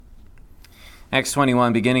Acts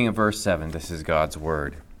 21, beginning of verse 7. This is God's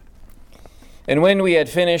word. And when we had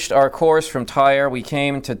finished our course from Tyre, we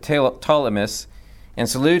came to Ptolemais, and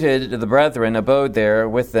saluted the brethren, abode there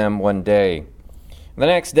with them one day. The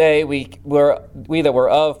next day we that were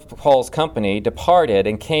of Paul's company departed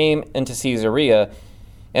and came into Caesarea,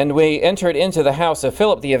 and we entered into the house of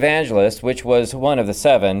Philip the evangelist, which was one of the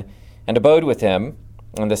 7, and abode with him.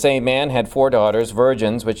 And the same man had 4 daughters,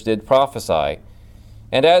 virgins, which did prophesy.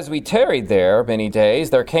 And as we tarried there many days,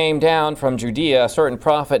 there came down from Judea a certain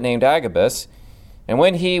prophet named Agabus. And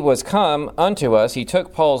when he was come unto us, he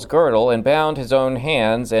took Paul's girdle and bound his own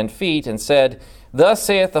hands and feet, and said, Thus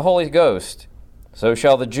saith the Holy Ghost, So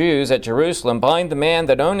shall the Jews at Jerusalem bind the man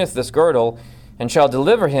that owneth this girdle, and shall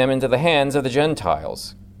deliver him into the hands of the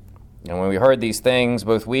Gentiles. And when we heard these things,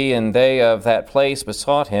 both we and they of that place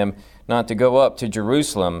besought him not to go up to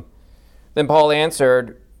Jerusalem. Then Paul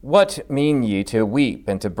answered, What mean ye to weep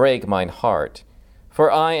and to break mine heart?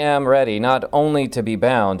 For I am ready not only to be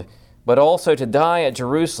bound, but also to die at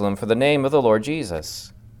Jerusalem for the name of the Lord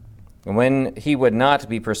Jesus. And when he would not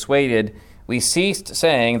be persuaded, we ceased,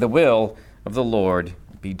 saying, The will of the Lord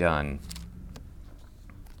be done.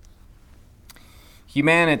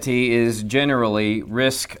 Humanity is generally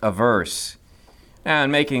risk-averse. Now, in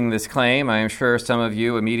making this claim, I am sure some of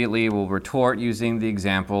you immediately will retort using the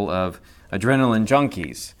example of adrenaline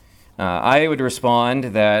junkies. I would respond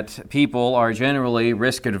that people are generally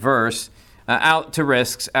risk-averse out to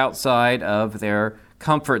risks outside of their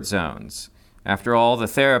comfort zones. After all, the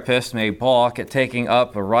therapist may balk at taking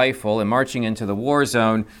up a rifle and marching into the war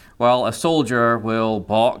zone, while a soldier will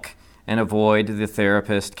balk and avoid the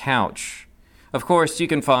therapist couch. Of course, you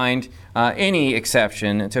can find any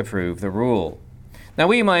exception to prove the rule. Now,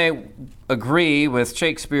 we might agree with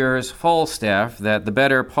Shakespeare's Falstaff that the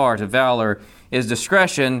better part of valor is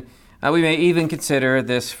discretion. We may even consider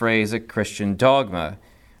this phrase a Christian dogma.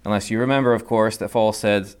 Unless you remember, of course, that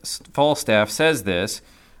Falstaff says this,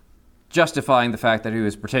 justifying the fact that he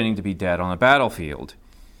was pretending to be dead on a battlefield.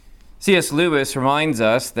 C.S. Lewis reminds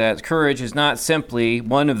us that courage is not simply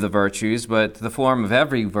one of the virtues, but the form of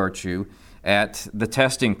every virtue at the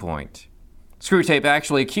testing point. Screwtape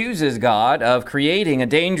actually accuses God of creating a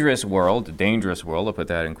dangerous world, I'll put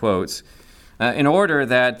that in quotes, in order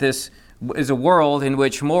that this is a world in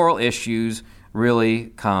which moral issues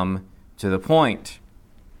really come to the point.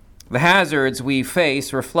 The hazards we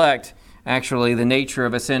face reflect actually the nature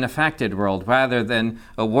of a sin-affected world rather than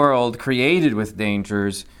a world created with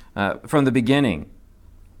dangers from the beginning.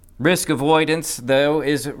 Risk avoidance, though,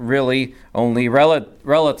 is really only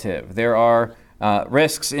relative. There are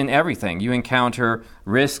risks in everything. You encounter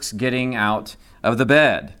risks getting out of the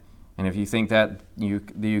bed. And if you think that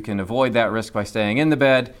you can avoid that risk by staying in the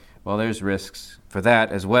bed, well, there's risks for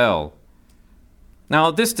that as well. Now,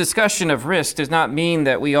 this discussion of risk does not mean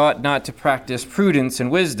that we ought not to practice prudence and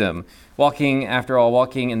wisdom. Walking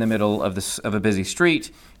in the middle of a busy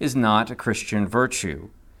street is not a Christian virtue.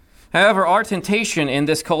 However, our temptation in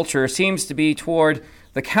this culture seems to be toward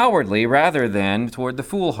the cowardly rather than toward the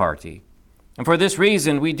foolhardy. And for this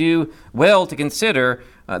reason, we do well to consider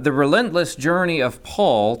the relentless journey of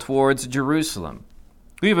Paul towards Jerusalem.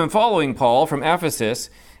 We've been following Paul from Ephesus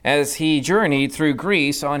as he journeyed through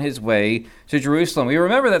Greece on his way to Jerusalem. We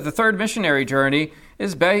remember that the third missionary journey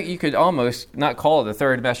you could almost not call it the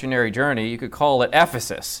third missionary journey, you could call it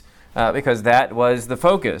Ephesus, because that was the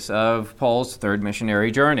focus of Paul's third missionary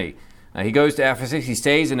journey. He goes to Ephesus, he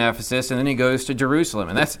stays in Ephesus, and then he goes to Jerusalem.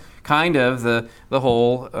 And that's kind of the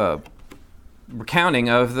whole recounting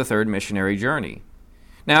of the third missionary journey.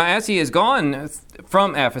 Now, as he has gone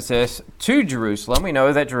from Ephesus to Jerusalem, we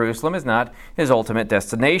know that Jerusalem is not his ultimate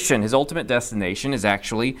destination. His ultimate destination is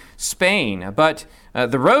actually Spain. But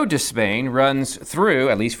the road to Spain runs through,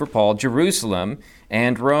 at least for Paul, Jerusalem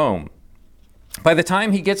and Rome. By the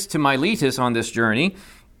time he gets to Miletus on this journey,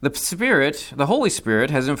 the Holy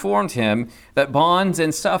Spirit, has informed him that bonds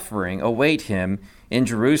and suffering await him in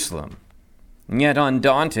Jerusalem. And yet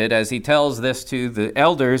undaunted, as he tells this to the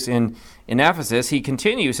elders in Ephesus, he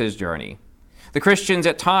continues his journey. The Christians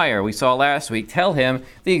at Tyre, we saw last week, tell him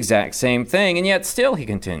the exact same thing, and yet still he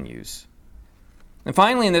continues. And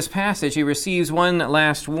finally, in this passage, he receives one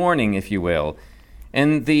last warning, if you will.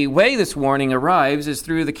 And the way this warning arrives is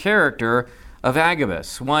through the character of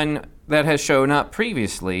Agabus, one that has shown up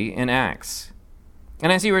previously in Acts.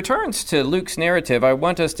 And as he returns to Luke's narrative, I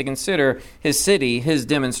want us to consider his city, his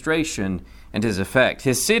demonstration, and his effect.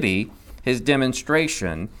 His city, his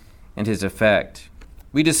demonstration, and his effect.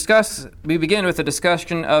 We begin with a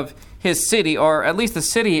discussion of his city, or at least the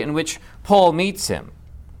city in which Paul meets him.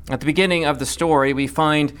 At the beginning of the story, we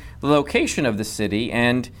find the location of the city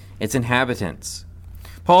and its inhabitants.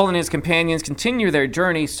 Paul and his companions continue their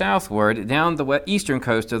journey southward down the eastern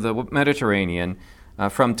coast of the Mediterranean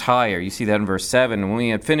from Tyre. You see that in verse 7. When we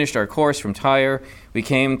had finished our course from Tyre, we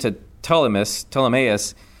came to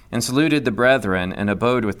Ptolemais and saluted the brethren and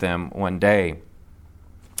abode with them one day.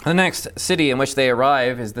 The next city in which they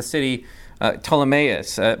arrive is the city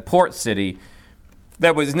Ptolemais, a port city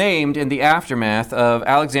that was named in the aftermath of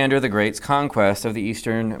Alexander the Great's conquest of the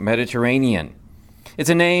eastern Mediterranean. Its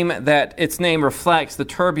name reflects the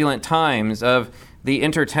turbulent times of the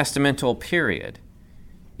intertestamental period.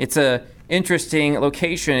 It's an interesting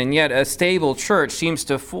location, and yet a stable church seems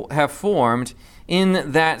to have formed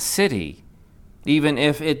in that city, even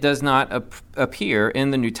if it does not appear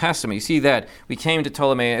in the New Testament. You see that we came to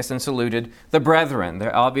Ptolemais and saluted the brethren.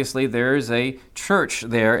 There's a church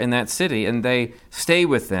there in that city, and they stay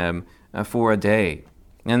with them for a day,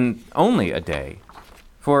 and only a day.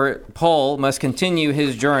 For Paul must continue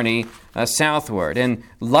his journey southward, and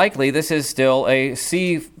likely this is still a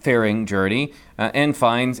seafaring journey, and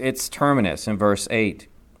finds its terminus in verse 8.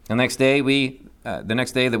 The next day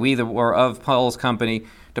that we that were of Paul's company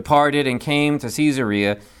departed and came to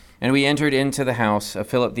Caesarea, and we entered into the house of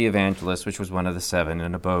Philip the evangelist, which was one of the 7,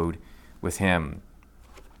 and abode with him.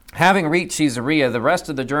 Having reached Caesarea, the rest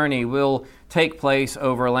of the journey will take place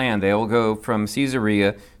over land. They will go from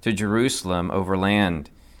Caesarea to Jerusalem over land.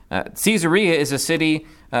 Caesarea is a city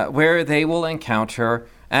where they will encounter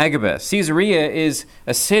Agabus. Caesarea is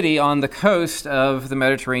a city on the coast of the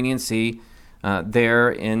Mediterranean Sea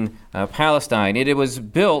there in Palestine. It was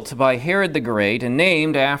built by Herod the Great and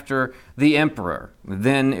named after the emperor.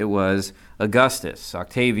 Then it was Augustus,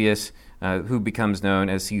 Octavius, who becomes known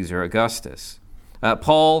as Caesar Augustus.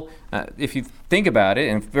 Paul, if you think about it,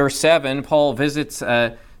 in verse 7, Paul visits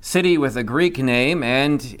a city with a Greek name,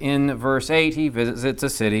 and in verse 8, he visits a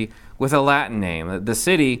city with a Latin name. The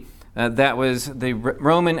city that was the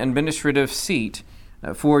Roman administrative seat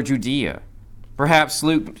for Judea. Perhaps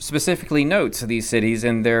Luke specifically notes these cities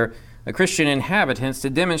and their Christian inhabitants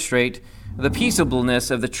to demonstrate the peaceableness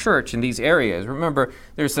of the church in these areas. Remember,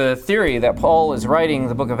 there's a theory that Paul is writing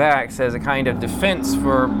the book of Acts as a kind of defense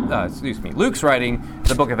for, Luke's writing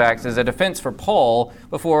the book of Acts as a defense for Paul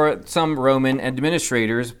before some Roman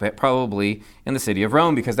administrators, probably in the city of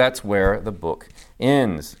Rome, because that's where the book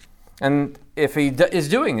ends. And if he is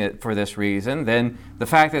doing it for this reason, then the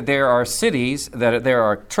fact that there are cities, that there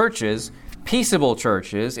are churches, peaceable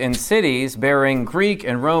churches in cities bearing Greek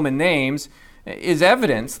and Roman names, is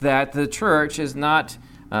evidence that the church is not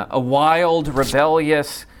a wild,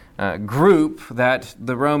 rebellious group that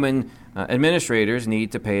the Roman administrators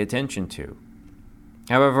need to pay attention to.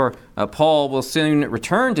 However, Paul will soon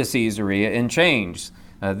return to Caesarea and change.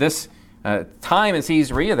 This time in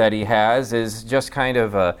Caesarea that he has is just kind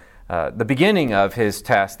of the beginning of his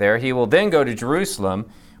task there. He will then go to Jerusalem,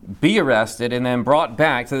 be arrested, and then brought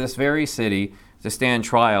back to this very city to stand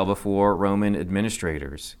trial before Roman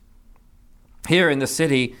administrators. Here in the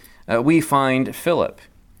city, we find Philip.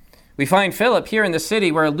 We find Philip here in the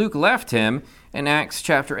city where Luke left him in Acts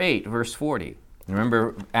chapter 8, verse 40.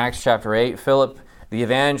 Remember Acts chapter 8, Philip the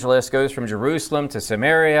evangelist goes from Jerusalem to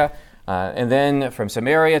Samaria, and then from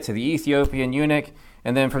Samaria to the Ethiopian eunuch,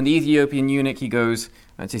 and then from the Ethiopian eunuch he goes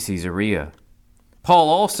to Caesarea. Paul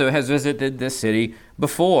also has visited this city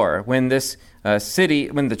before, when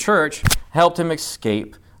the church helped him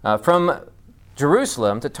escape from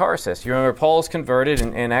Jerusalem to Tarsus. You remember Paul's converted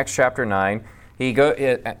in Acts chapter 9. He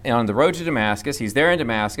on the road to Damascus. He's there in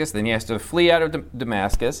Damascus. Then he has to flee out of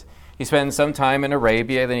Damascus. He spends some time in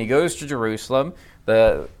Arabia. Then he goes to Jerusalem.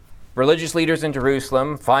 The religious leaders in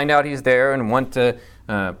Jerusalem find out he's there and want to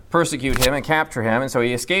persecute him and capture him. And so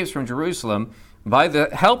he escapes from Jerusalem by the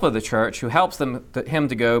help of the church, who helps him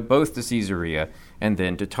to go both to Caesarea and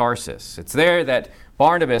then to Tarsus. It's there that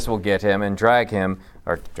Barnabas will get him and take him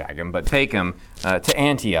to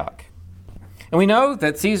Antioch. And we know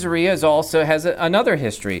that Caesarea also has another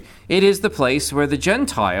history. It is the place where the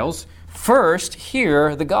Gentiles first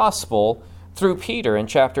hear the gospel through Peter in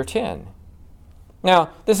chapter 10.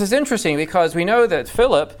 Now, this is interesting because we know that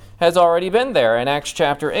Philip has already been there in Acts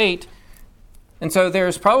chapter 8. And so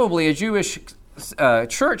there's probably a Jewish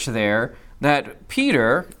church there that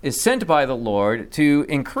Peter is sent by the Lord to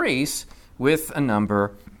increase with a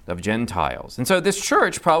number of Gentiles. And so this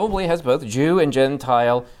church probably has both Jew and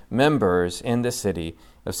Gentile members in the city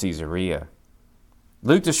of Caesarea.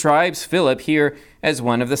 Luke describes Philip here as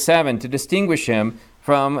one of the 7 to distinguish him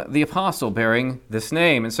from the apostle bearing this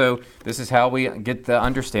name. And so this is how we get the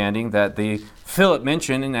understanding that the Philip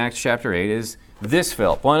mentioned in Acts chapter 8 is this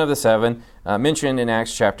Philip, one of the 7 mentioned in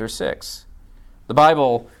Acts chapter 6. The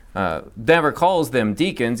Bible never calls them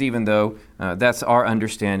deacons, even though that's our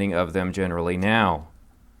understanding of them generally now.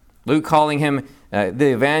 Luke calling him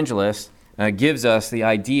the evangelist gives us the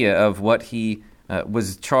idea of what he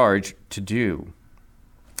was charged to do.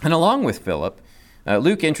 And along with Philip,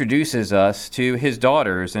 Luke introduces us to his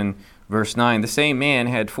daughters in verse 9. The same man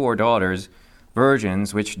had 4 daughters,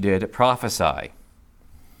 virgins, which did prophesy.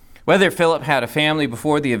 Whether Philip had a family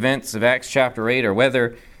before the events of Acts chapter 8 or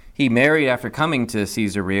whether he married after coming to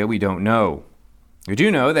Caesarea, we don't know. We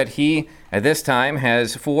do know that he, at this time,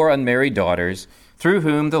 has 4 unmarried daughters through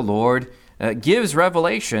whom the Lord gives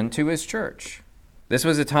revelation to his church. This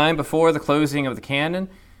was a time before the closing of the canon,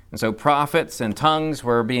 and so prophets and tongues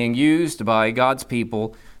were being used by God's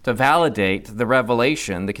people to validate the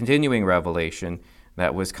revelation, the continuing revelation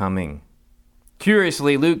that was coming.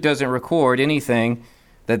 Curiously, Luke doesn't record anything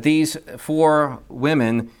that these 4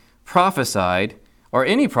 women prophesied or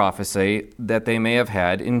any prophecy that they may have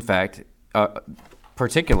had, in fact,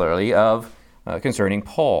 particularly of concerning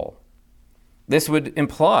Paul. This would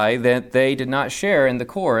imply that they did not share in the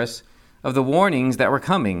chorus of the warnings that were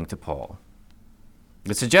coming to Paul.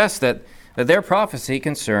 It suggests that their prophecy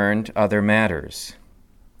concerned other matters.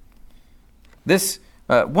 This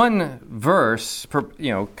one verse,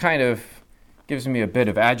 kind of gives me a bit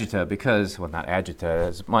of agita because, well, not agita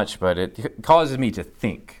as much, but it causes me to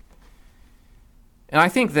think. And I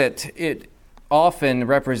think that it often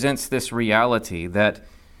represents this reality that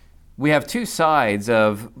we have 2 sides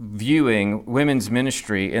of viewing women's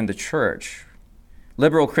ministry in the church.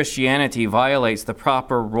 Liberal Christianity violates the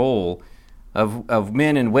proper role of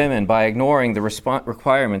men and women by ignoring the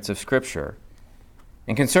requirements of Scripture.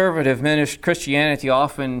 And conservative Christianity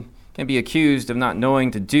often can be accused of not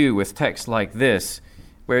knowing to do with texts like this,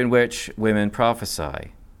 in which women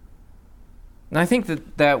prophesy. And I think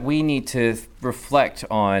that we need to reflect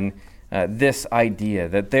on this idea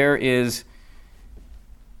that there is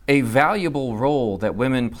a valuable role that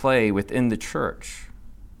women play within the church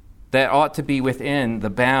that ought to be within the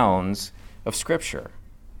bounds of Scripture.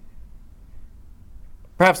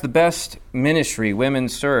 Perhaps the best ministry women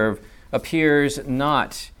serve appears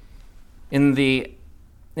not in the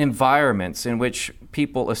environments in which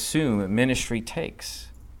people assume ministry takes.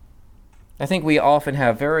 I think we often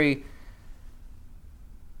have very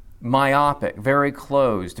myopic, very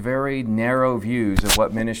closed, very narrow views of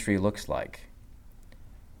what ministry looks like.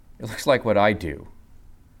 It looks like what I do.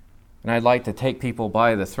 And I'd like to take people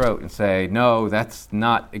by the throat and say, no, that's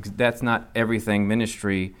not everything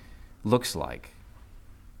ministry looks like.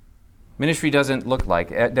 Ministry doesn't look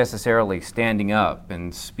like necessarily standing up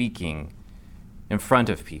and speaking in front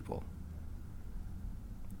of people.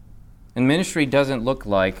 And ministry doesn't look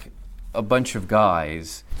like a bunch of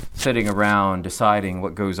guys sitting around deciding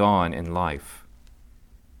what goes on in life.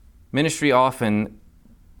 Ministry often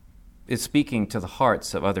is speaking to the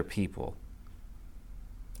hearts of other people.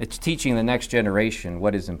 It's teaching the next generation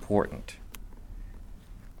what is important.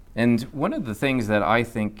 And one of the things that I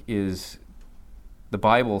think is the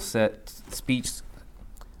Bible speaks,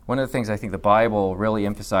 one of the things I think the Bible really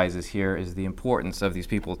emphasizes here is the importance of these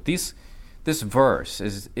people. This verse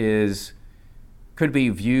could be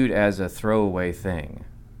viewed as a throwaway thing.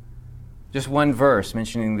 Just one verse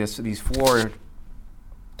mentioning these 4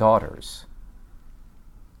 daughters,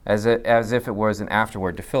 as if it was an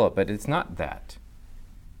afterword to Philip, but it's not that.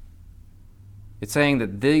 It's saying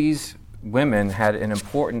that these women had an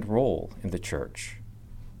important role in the church.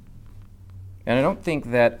 And I don't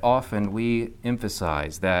think that often we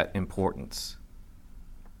emphasize that importance.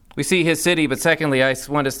 We see his city, but secondly, I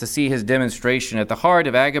want us to see his demonstration. At the heart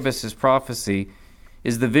of Agabus' prophecy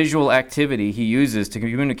is the visual activity he uses to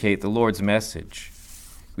communicate the Lord's message.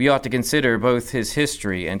 We ought to consider both his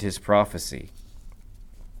history and his prophecy.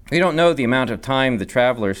 We don't know the amount of time the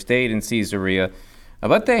travelers stayed in Caesarea,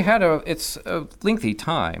 but they had it's a lengthy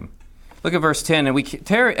time. Look at verse 10.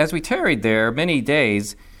 And as we tarried there many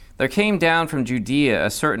days, there came down from Judea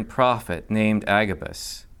a certain prophet named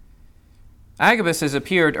Agabus. Agabus has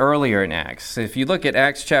appeared earlier in Acts. If you look at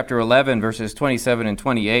Acts chapter 11, verses 27 and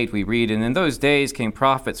 28, we read, "And in those days came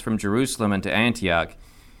prophets from Jerusalem unto Antioch.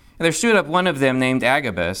 And there stood up one of them named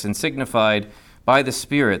Agabus, and signified by the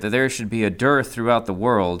Spirit that there should be a dearth throughout the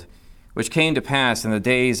world, which came to pass in the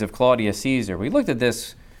days of Claudius Caesar." We looked at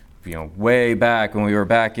this way back when we were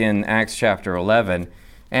back in Acts chapter 11.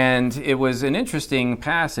 And it was an interesting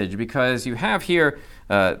passage because you have here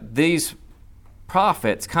these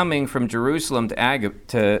prophets coming from Jerusalem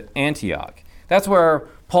to Antioch. That's where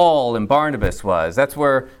Paul and Barnabas was. That's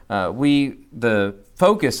where the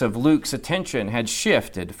focus of Luke's attention had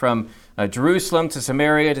shifted from Jerusalem to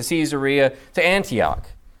Samaria to Caesarea to Antioch.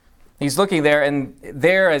 He's looking there, and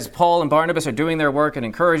there as Paul and Barnabas are doing their work and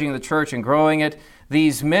encouraging the church and growing it,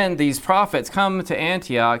 these men, these prophets, come to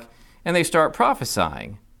Antioch and they start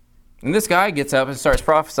prophesying. And this guy gets up and starts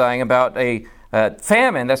prophesying about a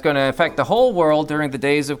famine that's going to affect the whole world during the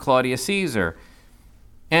days of Claudius Caesar.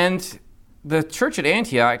 And the church at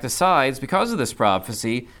Antioch decides, because of this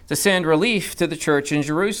prophecy, to send relief to the church in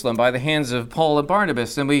Jerusalem by the hands of Paul and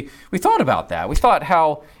Barnabas. And we thought about that. We thought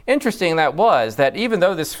how interesting that was, that even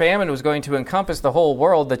though this famine was going to encompass the whole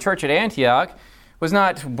world, the church at Antioch was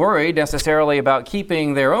not worried necessarily about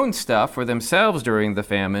keeping their own stuff for themselves during the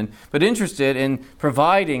famine, but interested in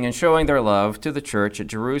providing and showing their love to the church at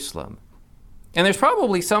Jerusalem. And there's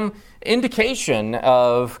probably some indication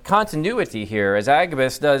of continuity here as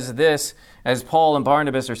Agabus does this, as Paul and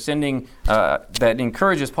Barnabas are sending, that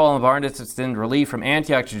encourages Paul and Barnabas to send relief from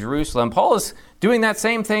Antioch to Jerusalem. Paul is doing that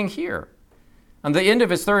same thing here. On the end of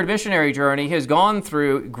his third missionary journey, he has gone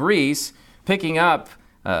through Greece, picking up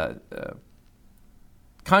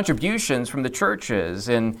contributions from the churches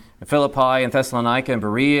in Philippi and Thessalonica and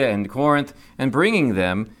Berea and Corinth, and bringing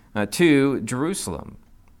them to Jerusalem.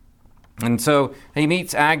 And so he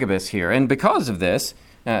meets Agabus here. And because of this,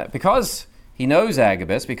 because he knows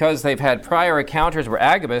Agabus, because they've had prior encounters where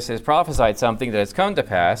Agabus has prophesied something that has come to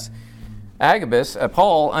pass,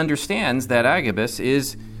 Paul understands that Agabus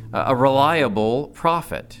is a reliable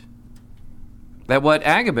prophet. That what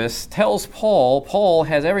Agabus tells Paul, Paul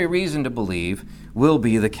has every reason to believe will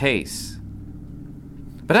be the case.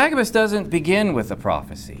 But Agabus doesn't begin with a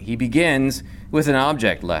prophecy. He begins with an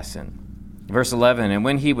object lesson. Verse 11, and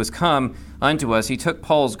when he was come unto us, he took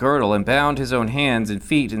Paul's girdle and bound his own hands and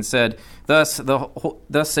feet and said, Thus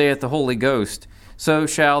saith the Holy Ghost, so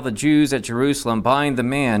shall the Jews at Jerusalem bind the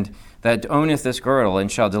man that owneth this girdle,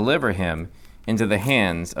 and shall deliver him into the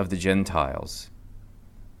hands of the Gentiles.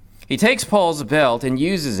 He takes Paul's belt and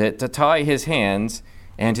uses it to tie his hands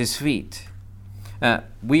and his feet.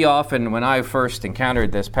 We often, when I first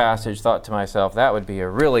encountered this passage, thought to myself, that would be a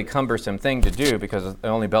really cumbersome thing to do, because the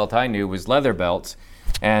only belt I knew was leather belts.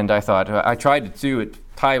 And I thought, I tried to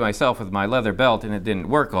tie myself with my leather belt, and it didn't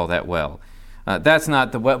work all that well. That's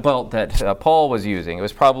not the belt that Paul was using. It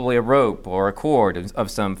was probably a rope or a cord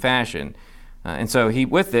of some fashion. And so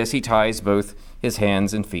with this, he ties both his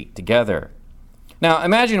hands and feet together. Now,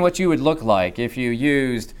 imagine what you would look like if you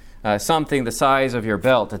used something the size of your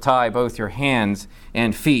belt to tie both your hands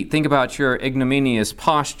and feet. Think about your ignominious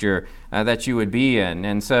posture that you would be in.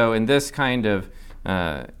 And so in this kind of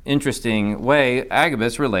interesting way,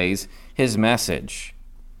 Agabus relays his message.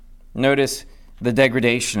 Notice the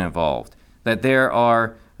degradation involved, that there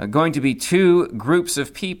are going to be two groups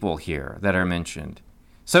of people here that are mentioned.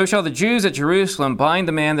 So shall the Jews at Jerusalem bind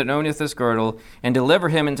the man that owneth this girdle and deliver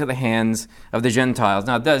him into the hands of the Gentiles.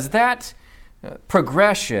 Now, does that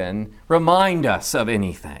progression remind us of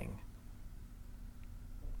anything?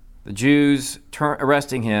 The Jews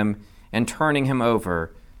arresting him and turning him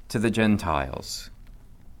over to the Gentiles.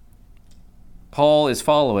 Paul is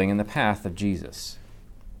following in the path of Jesus.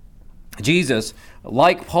 Jesus,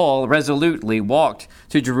 like Paul, resolutely walked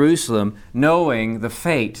to Jerusalem knowing the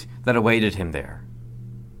fate that awaited him there.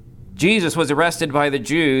 Jesus was arrested by the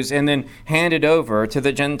Jews and then handed over to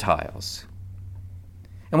the Gentiles.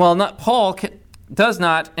 And while Paul does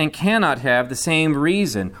not and cannot have the same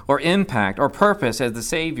reason or impact or purpose as the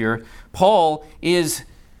Savior, Paul is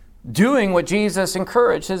doing what Jesus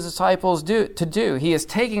encouraged his disciples to do. He is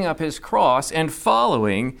taking up his cross and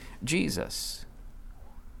following Jesus.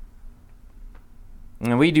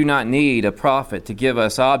 And we do not need a prophet to give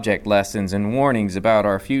us object lessons and warnings about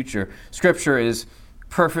our future. Scripture is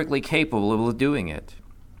perfectly capable of doing it.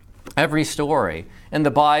 Every story in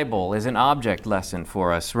the Bible is an object lesson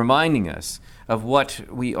for us, reminding us of what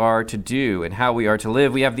we are to do and how we are to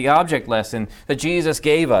live. We have the object lesson that Jesus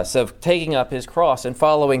gave us of taking up his cross and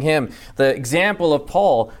following him, the example of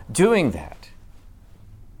Paul doing that.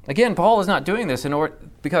 Again, Paul is not doing this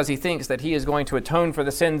because he thinks that he is going to atone for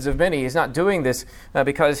the sins of many. He's not doing this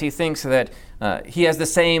because he thinks that he has the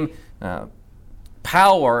same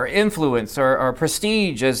power, influence, or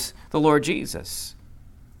prestige as the Lord Jesus.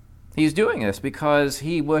 He's doing this because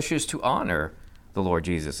he wishes to honor the Lord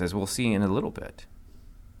Jesus, as we'll see in a little bit.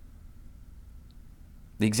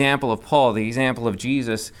 The example of Paul, the example of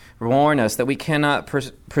Jesus, warn us that we cannot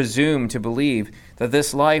presume to believe that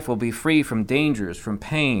this life will be free from dangers, from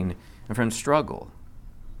pain, and from struggle.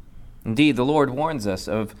 Indeed, the Lord warns us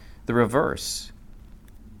of the reverse.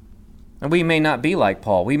 And we may not be like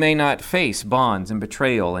Paul. We may not face bonds and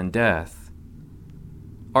betrayal and death.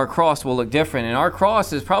 our cross will look different. And our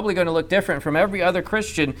cross is probably going to look different from every other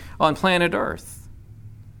Christian on planet Earth.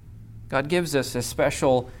 God gives us a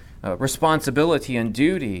special responsibility and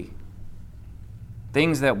duty,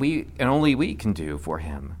 things that we and only we can do for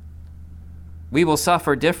him. We will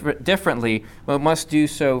suffer differently, but must do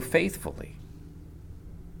so faithfully.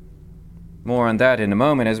 More on that in a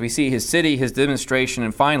moment as we see his city, his demonstration,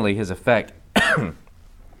 and finally his effect.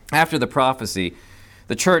 After the prophecy,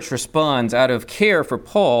 the church responds out of care for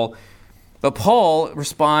Paul, but Paul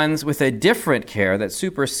responds with a different care that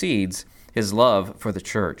supersedes his love for the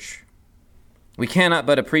church. We cannot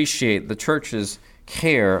but appreciate the church's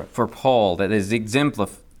care for Paul that is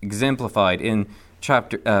exemplified in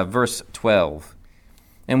verse 12.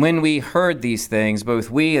 And when we heard these things, both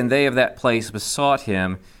we and they of that place besought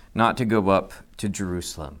him not to go up to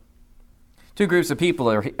Jerusalem. Two groups of people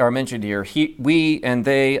are mentioned here, we and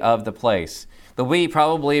they of the place. The we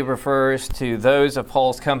probably refers to those of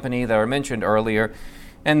Paul's company that are mentioned earlier,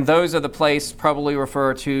 and those of the place probably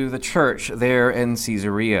refer to the church there in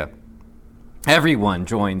Caesarea. Everyone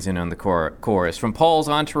joins in on the chorus, from Paul's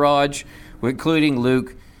entourage, including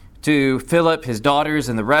Luke, to Philip, his daughters,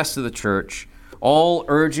 and the rest of the church, all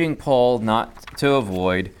urging Paul not to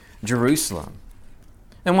avoid Jerusalem.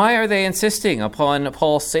 And why are they insisting upon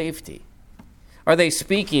Paul's safety? Are they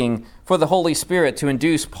speaking for the Holy Spirit to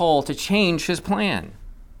induce Paul to change his plan?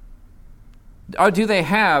 Or do they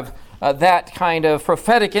have that kind of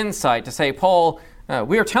prophetic insight to say, Paul,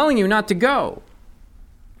 we are telling you not to go?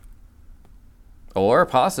 Or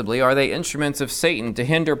possibly are they instruments of Satan to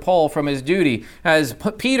hinder Paul from his duty, as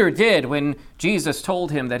Peter did when Jesus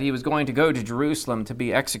told him that he was going to go to Jerusalem to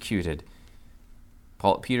be executed?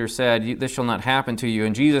 Peter said, "This shall not happen to you."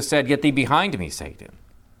 And Jesus said, "Get thee behind me, Satan."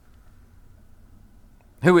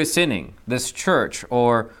 Who is sinning, this church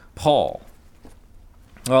or Paul?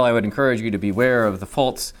 Well, I would encourage you to beware of the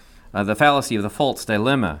fallacy of the false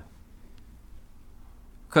dilemma,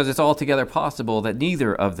 because it's altogether possible that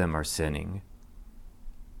neither of them are sinning.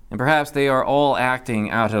 And perhaps they are all acting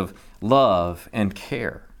out of love and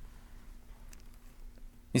care.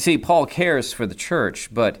 You see, Paul cares for the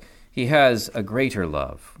church, but he has a greater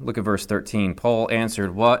love. Look at verse 13. Paul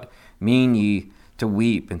answered, "What mean ye to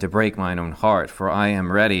weep and to break mine own heart? For I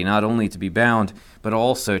am ready not only to be bound, but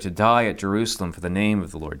also to die at Jerusalem for the name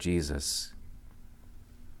of the Lord Jesus."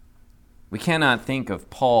 We cannot think of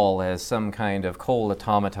Paul as some kind of cold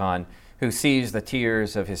automaton who sees the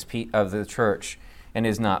tears of the church and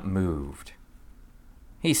is not moved.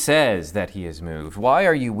 He says that he is moved. Why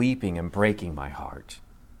are you weeping and breaking my heart?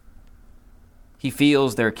 He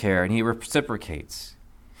feels their care and he reciprocates.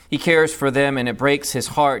 He cares for them, and it breaks his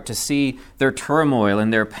heart to see their turmoil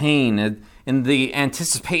and their pain and the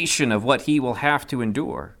anticipation of what he will have to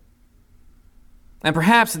endure. And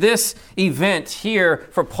perhaps this event here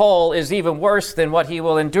for Paul is even worse than what he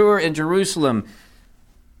will endure in Jerusalem.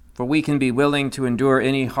 For we can be willing to endure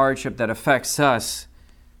any hardship that affects us.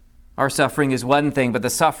 Our suffering is one thing, but the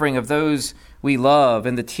suffering of those we love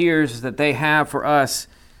and the tears that they have for us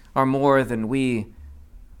are more than we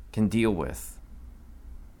can deal with.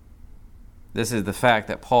 This is the fact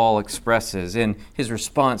that Paul expresses in his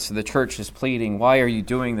response to the church's pleading, "Why are you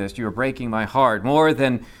doing this? You are breaking my heart. More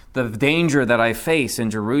than the danger that I face in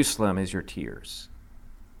Jerusalem is your tears."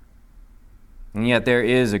 And yet there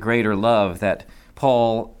is a greater love that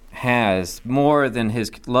Paul has, more than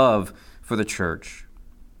his love for the church.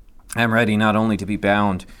 "I am ready not only to be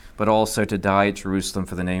bound, but also to die at Jerusalem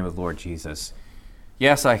for the name of the Lord Jesus."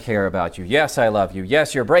 Yes, I care about you. Yes, I love you.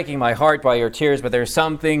 Yes, you're breaking my heart by your tears, but there's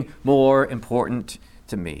something more important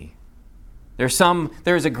to me. There's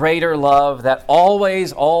a greater love that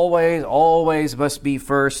always, always, always must be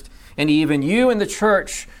first. And even you in the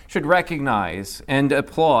church should recognize and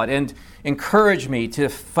applaud and encourage me to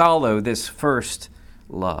follow this first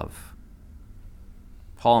love.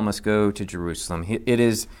 Paul must go to Jerusalem. It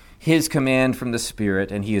is his command from the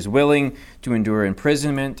Spirit, and he is willing to endure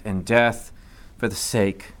imprisonment and death for the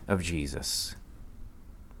sake of Jesus.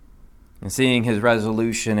 And seeing his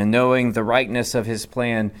resolution and knowing the rightness of his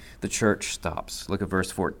plan, the church stops. Look at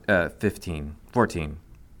verse 14.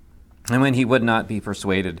 "And when he would not be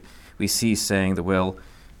persuaded, we cease, saying, the will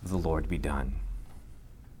of the Lord be done."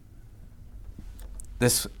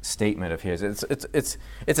 This statement of his,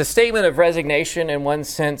 it's a statement of resignation in one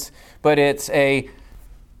sense, but it's a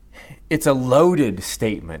loaded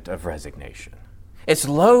statement of resignation. It's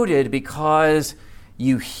loaded because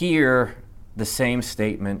you hear the same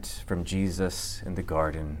statement from Jesus in the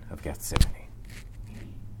Garden of Gethsemane.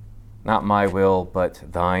 Not my will, but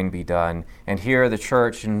thine be done. And here the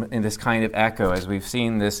church in this kind of echo, as we've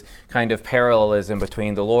seen this kind of parallelism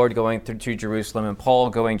between the Lord going to Jerusalem and Paul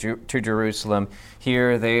going to Jerusalem,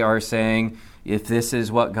 here they are saying, if this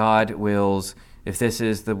is what God wills, if this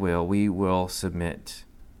is the will, we will submit.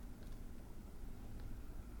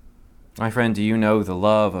 My friend, do you know the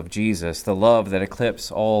love of Jesus, the love that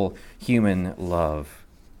eclipses all human love?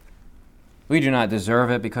 We do not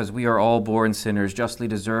deserve it because we are all born sinners, justly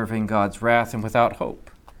deserving God's wrath and without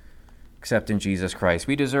hope, except in Jesus Christ.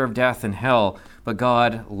 We deserve death and hell, but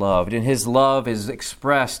God loved. And his love is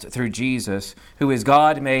expressed through Jesus, who is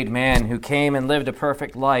God made man, who came and lived a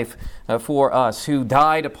perfect life for us, who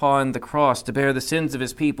died upon the cross to bear the sins of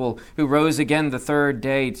his people, who rose again the third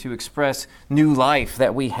day to express new life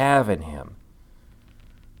that we have in him.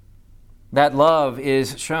 That love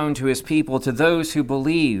is shown to his people, to those who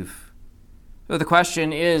believe. So the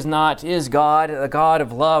question is not, is God a God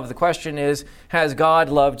of love? The question is, has God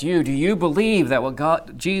loved you? Do you believe that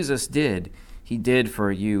what Jesus did, he did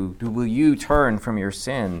for you? Will you turn from your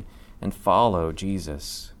sin and follow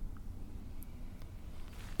Jesus?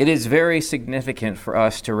 It is very significant for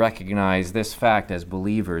us to recognize this fact as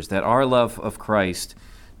believers, that our love of Christ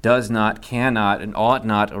does not, cannot, and ought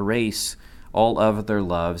not erase all other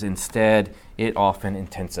loves. Instead, it often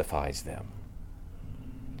intensifies them.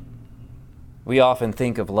 We often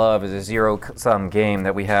think of love as a zero-sum game,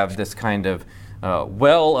 that we have this kind of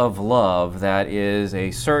well of love that is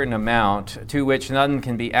a certain amount to which none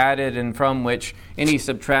can be added and from which any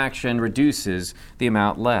subtraction reduces the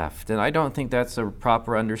amount left. And I don't think that's a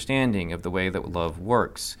proper understanding of the way that love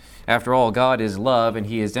works. After all, God is love and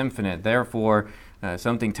he is infinite. Therefore,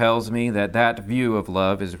 something tells me that that view of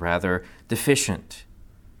love is rather deficient.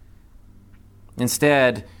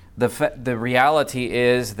 Instead, the reality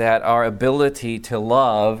is that our ability to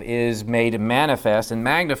love is made manifest and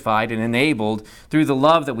magnified and enabled through the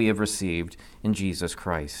love that we have received in Jesus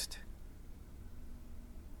Christ.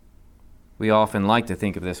 We often like to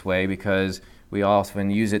think of this way because we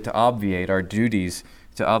often use it to obviate our duties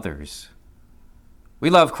to others.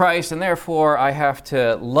 We love Christ and therefore I have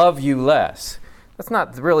to love you less. That's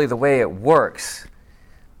not really the way it works.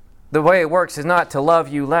 The way it works is not to love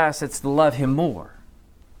you less, it's to love him more.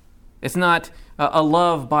 It's not a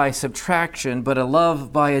love by subtraction, but a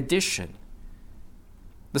love by addition.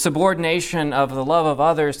 The subordination of the love of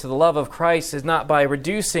others to the love of Christ is not by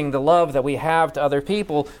reducing the love that we have to other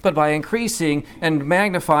people, but by increasing and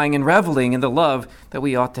magnifying and reveling in the love that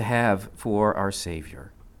we ought to have for our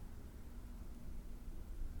Savior.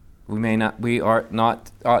 We ought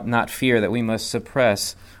not fear that we must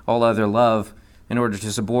suppress all other love in order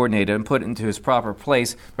to subordinate it and put it into its proper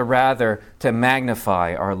place, but rather to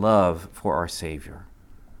magnify our love for our Savior.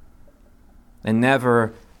 And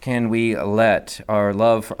never can we let our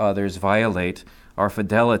love for others violate our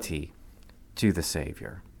fidelity to the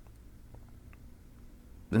Savior.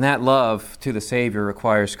 And that love to the Savior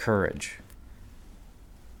requires courage.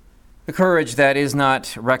 The courage that is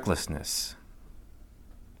not recklessness.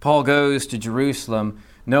 Paul goes to Jerusalem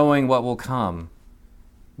knowing what will come.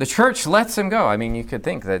 The church lets him go. I mean, you could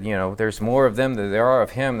think that, there's more of them than there are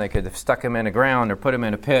of him. They could have stuck him in the ground or put him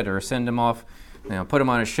in a pit or send him off, put him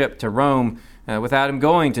on a ship to Rome without him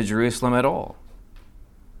going to Jerusalem at all.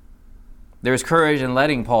 There's courage in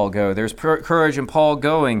letting Paul go. There's courage in Paul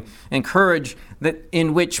going, and courage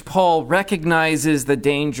in which Paul recognizes the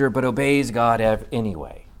danger but obeys God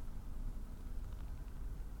anyway.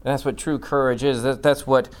 And that's what true courage is. That's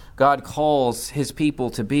what God calls his people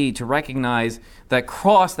to be, to recognize that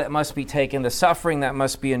cross that must be taken, the suffering that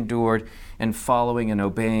must be endured, and following and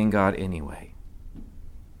obeying God anyway.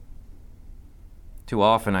 Too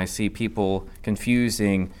often I see people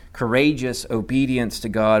confusing courageous obedience to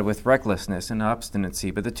God with recklessness and obstinacy,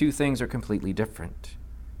 but the two things are completely different.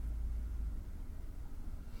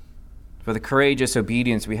 For the courageous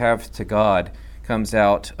obedience we have to God comes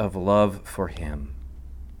out of love for him.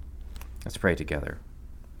 Let's pray together.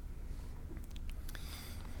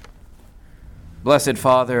 Blessed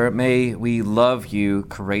Father, may we love you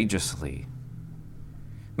courageously.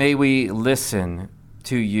 May we listen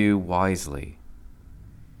to you wisely.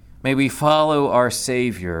 May we follow our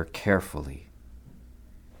Savior carefully.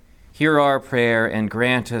 Hear our prayer and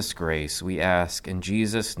grant us grace, we ask in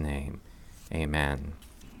Jesus' name. Amen.